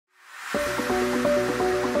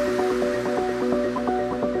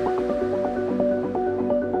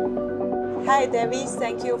Hi, Debbie.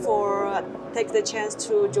 Thank you for taking the chance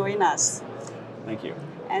to join us. Thank you.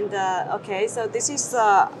 And okay, so this is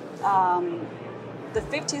the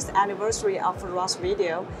 50th anniversary of Ross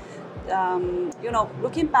Video.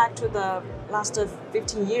 Looking back to the last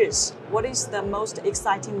 15 years, what is the most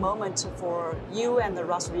exciting moment for you and the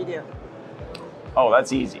Ross Video? Oh,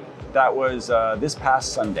 that's easy. That was this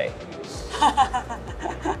past Sunday.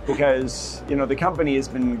 Because, the company has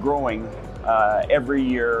been growing every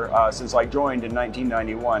year since I joined in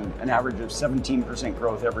 1991, an average of 17%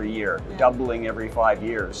 growth every year, doubling every 5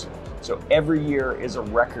 years. So every year is a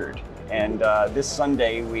record. And this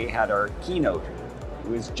Sunday we had our keynote. It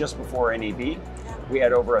was just before NAB. We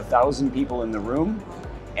had over 1,000 people in the room,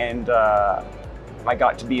 and I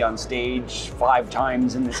got to be on stage 5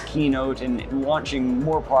 times in this keynote and launching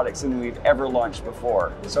more products than we've ever launched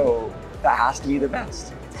before. So that has to be the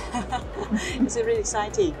best. It's really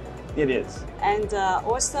exciting. It is. And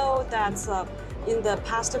also that in the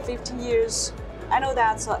past 50 years, I know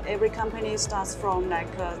that every company starts from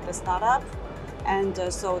the startup. And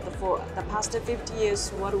so for the past 50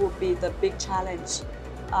 years, what would be the big challenge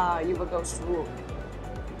you will go through?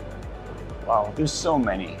 Wow, there's so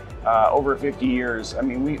many. Over 50 years, I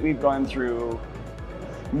mean, we've gone through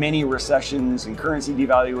many recessions and currency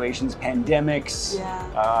devaluations, pandemics,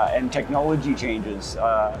 and technology changes.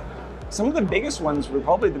 Some of the biggest ones were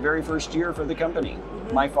probably the very first year for the company.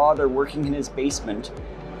 Mm-hmm. My father working in his basement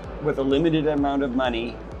with a limited amount of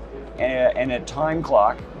money and a time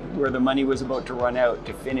clock where the money was about to run out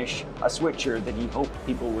to finish a switcher that he hoped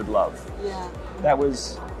people would love. Yeah. That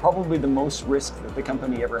was probably the most risk that the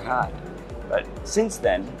company ever had. But since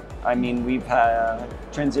then, I mean, we've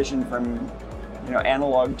transitioned from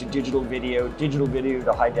analog to digital video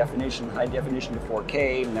to high definition to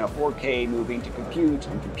 4K, now 4K moving to compute,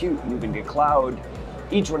 and compute moving to cloud.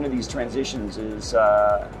 Each one of these transitions is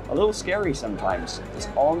a little scary sometimes. It's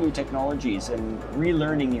all new technologies and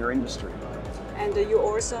relearning your industry. And you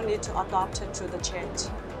also need to adapt to the change.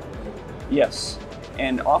 Yes,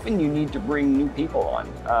 and often you need to bring new people on.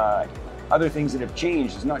 Other things that have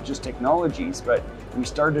changed is not just technologies, but we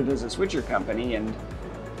started as a switcher company, and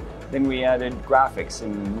then we added graphics,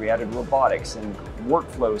 and we added robotics and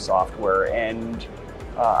workflow software, and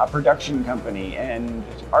a production company, and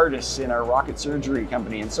artists in our rocket surgery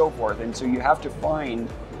company, and so forth. And so you have to find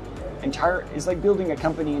it's like building a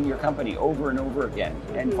company in your company over and over again,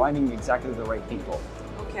 and finding exactly the right people.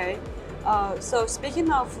 Okay. So speaking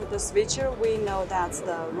of the switcher, we know that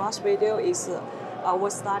the Ross Video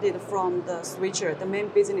was started from the switcher. The main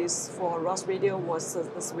business for Ross Video was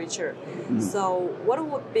the switcher. Mm-hmm. So what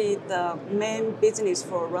would be the main business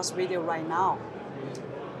for Ross Video right now?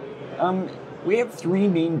 We have 3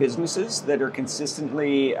 main businesses that are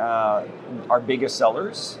consistently our biggest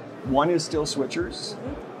sellers. One is still switchers.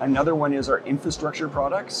 Another one is our infrastructure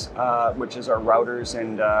products, which is our routers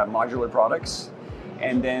and modular products.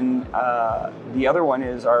 And then the other one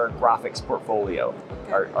is our graphics portfolio,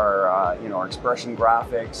 our expression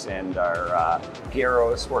graphics and our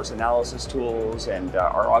Piero sports analysis tools and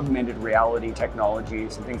our augmented reality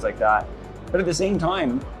technologies and things like that. But at the same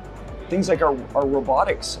time, things like our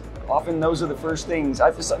robotics. Often those are the first things.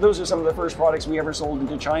 Those are some of the first products we ever sold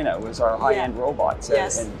into China. Was our high-end robots.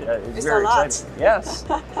 Yes, and it's very exciting. Yes.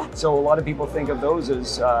 So a lot of people think of those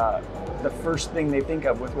as the first thing they think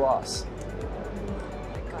of with Ross.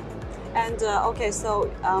 And okay, so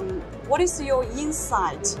what is your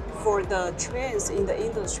insight for the trends in the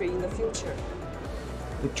industry in the future?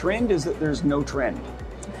 The trend is that there's no trend,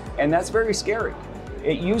 and that's very scary.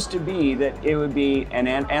 It used to be that it would be an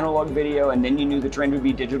analog video, and then you knew the trend would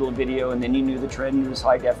be digital video, and then you knew the trend was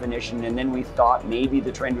high definition, and then we thought maybe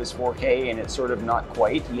the trend was 4K, and it's sort of not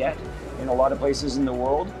quite yet in a lot of places in the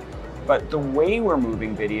world. But the way we're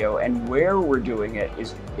moving video and where we're doing it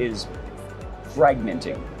is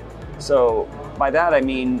fragmenting. So by that I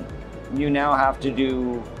mean you now have to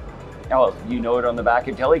do, it on the back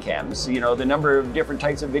of Telycams, the number of different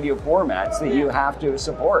types of video formats that you have to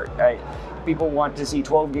support. People want to see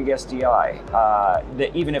 12 gig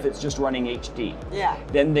SDI, even if it's just running HD. Yeah.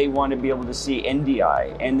 Then they want to be able to see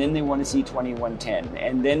NDI, and then they want to see 2110,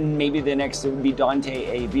 and then maybe the next would be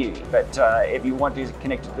Dante AV. But if you want to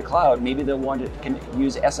connect to the cloud, maybe they'll want to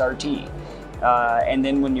use SRT. And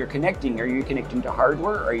then when you're connecting, are you connecting to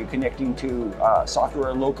hardware? Are you connecting to software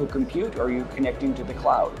or local compute? Or are you connecting to the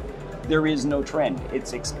cloud? There is no trend.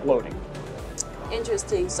 It's exploding.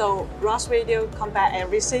 Interesting. So Ross Radio combat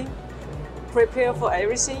everything, prepare for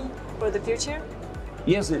everything for the future?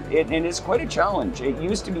 Yes, and it's quite a challenge. It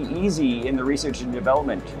used to be easy in the research and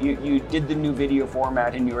development. You did the new video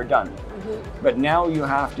format and you were done. Mm-hmm. But now you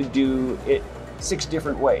have to do it 6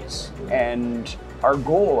 different ways. And our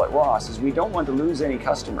goal at Ross is we don't want to lose any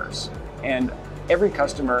customers. And every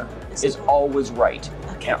customer is always right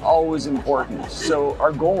and always important. So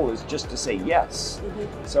our goal is just to say yes.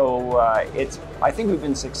 So I think we've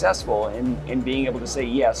been successful in being able to say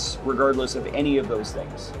yes, regardless of any of those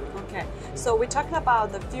things. Okay, so we're talking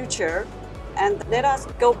about the future, and let us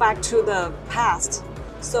go back to the past.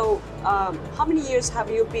 So how many years have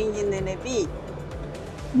you been in NAB?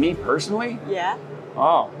 Me personally? Yeah.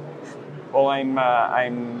 Oh, well,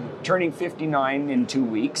 I'm turning 59 in 2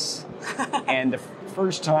 weeks. And the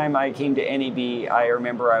first time I came to NAB, I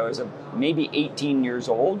remember I was maybe 18 years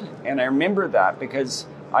old. And I remember that because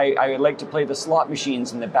I like to play the slot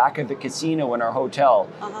machines in the back of the casino in our hotel.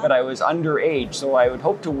 But I was underage, so I would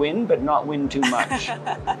hope to win, but not win too much.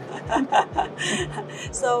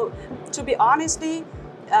 So, to be honestly,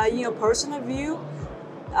 in your personal view,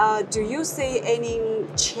 do you see any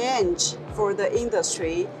change for the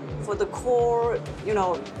industry, for the core,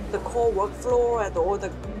 the core workflow or the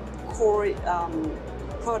core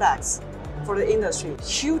products for the industry?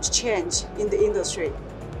 Huge change in the industry.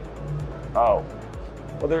 Oh,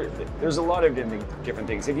 well, there's a lot of different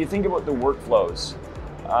things. If you think about the workflows,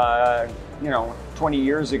 20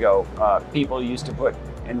 years ago, people used to put,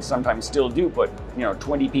 and sometimes still do put,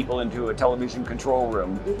 20 people into a television control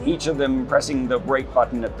room, each of them pressing the right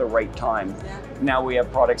button at the right time. Now we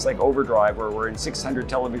have products like Overdrive, where we're in 600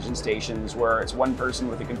 television stations, where it's one person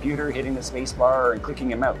with a computer hitting the space bar and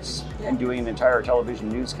clicking a mouse and doing an entire television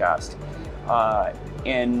newscast.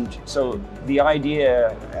 And so the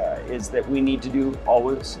idea is that we need to do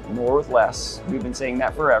always more with less. We've been saying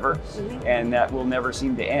that forever, and that will never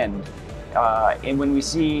seem to end. And when we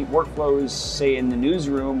see workflows, say in the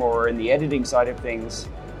newsroom or in the editing side of things,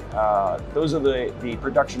 those are the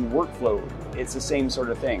production workflow. It's the same sort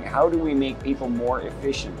of thing. How do we make people more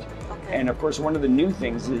efficient? And of course, one of the new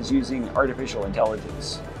things is using artificial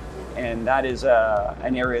intelligence. And that is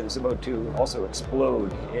an area that's about to also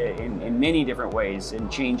explode in many different ways in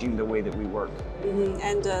changing the way that we work.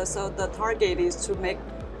 And so the target is to make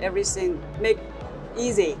everything, make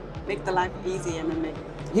the life easy and make.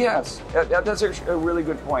 Yes, that's a really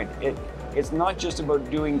good point. It's not just about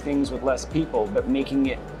doing things with less people, but making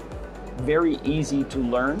it very easy to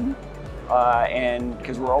learn. And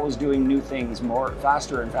because we're always doing new things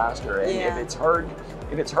faster and faster. And if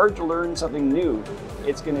it's hard to learn something new,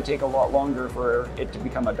 it's going to take a lot longer for it to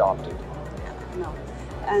become adopted. Yeah, no.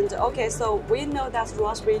 And okay, so we know that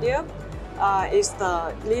Ross Radio is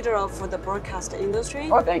the leader of the broadcast industry.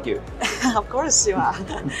 Oh, thank you. Of course you are.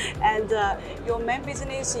 And your main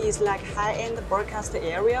business is like high-end broadcast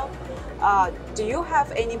area. Do you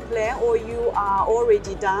have any plan, or you are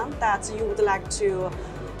already done that you would like to,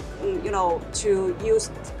 to use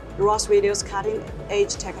Ross Radio's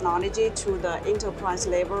cutting-edge technology to the enterprise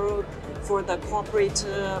level for the corporate,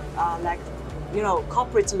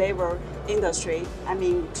 corporate level industry? I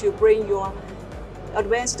mean, to bring your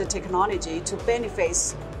advanced technology to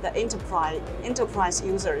benefit the enterprise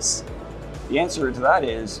users? The answer to that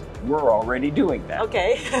is we're already doing that.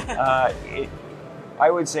 Okay. I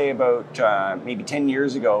would say about maybe 10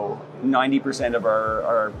 years ago, 90% of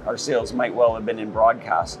our sales might well have been in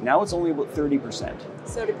broadcast. Now it's only about 30%.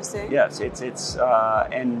 30%? Yes, it's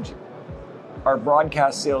and our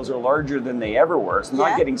broadcast sales are larger than they ever were. It's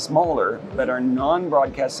not getting smaller, but our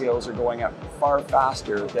non-broadcast sales are going up far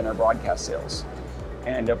faster than our broadcast sales.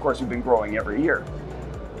 And of course, we've been growing every year.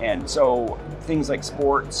 And so things like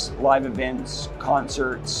sports, live events,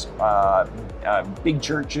 concerts, big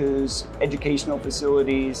churches, educational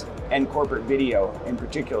facilities, and corporate video in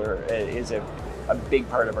particular is a big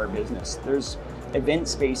part of our business. There's event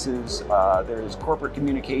spaces, there's corporate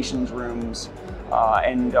communications rooms,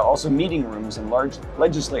 and also meeting rooms in large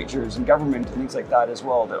legislatures and government and things like that as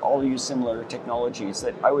well, that all use similar technologies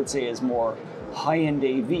that I would say is more high-end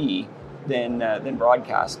AV than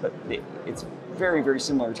broadcast, but it's very, very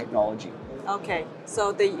similar technology. Okay,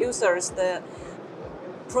 so the users, the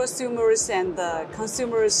prosumers and the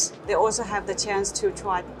consumers, they also have the chance to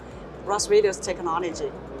try Ross Radio's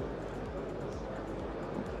technology.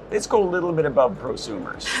 Let's go a little bit above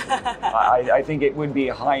prosumers. I think it would be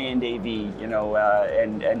high-end AV,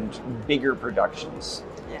 and bigger productions.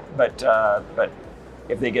 Yeah. But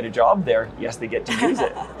if they get a job there, yes, they get to use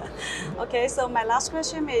it. Okay, so my last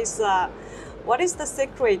question is, what is the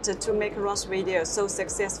secret to make Ross Radio so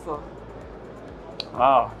successful?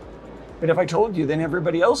 But if I told you, then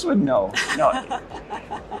everybody else would know. No,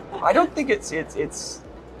 I don't think it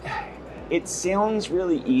sounds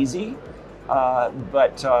really easy,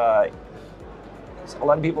 but a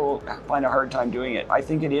lot of people find a hard time doing it. I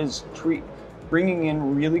think it is bringing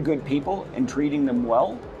in really good people and treating them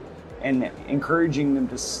well and encouraging them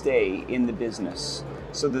to stay in the business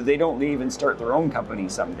so that they don't leave and start their own company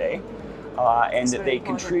someday, and that they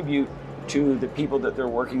contribute to the people that they're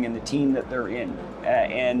working in, the team that they're in.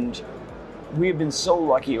 And we've been so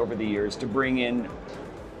lucky over the years to bring in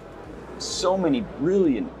so many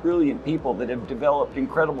brilliant people that have developed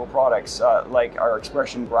incredible products, like our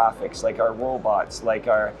expression graphics, like our robots, like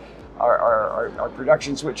our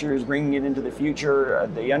production switchers, bringing it into the future,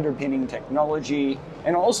 the underpinning technology,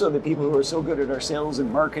 and also the people who are so good at our sales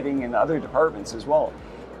and marketing and other departments as well.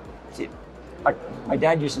 My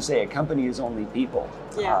dad used to say, a company is only people.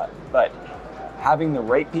 Yeah. But having the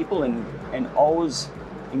right people and always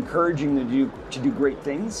encouraging them to do great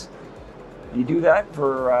things, you do that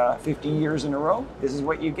for 50 years in a row, this is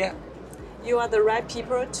what you get. You are the right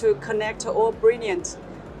people to connect all brilliant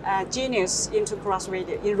genius into Ross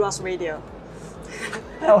Radio.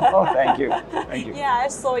 Oh, thank you. Thank you. Yeah, I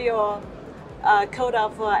saw your code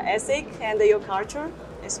of ethic and your culture.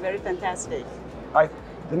 It's very fantastic.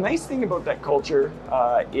 The nice thing about that culture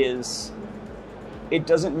is it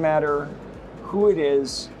doesn't matter who it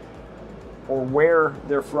is or where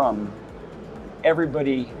they're from.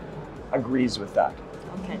 Everybody agrees with that.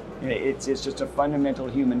 Okay. It's just a fundamental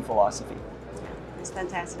human philosophy. It's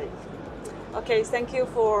fantastic. Okay, thank you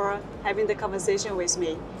for having the conversation with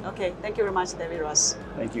me. Okay, thank you very much, David Ross.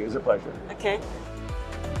 Thank you. It was a pleasure. Okay.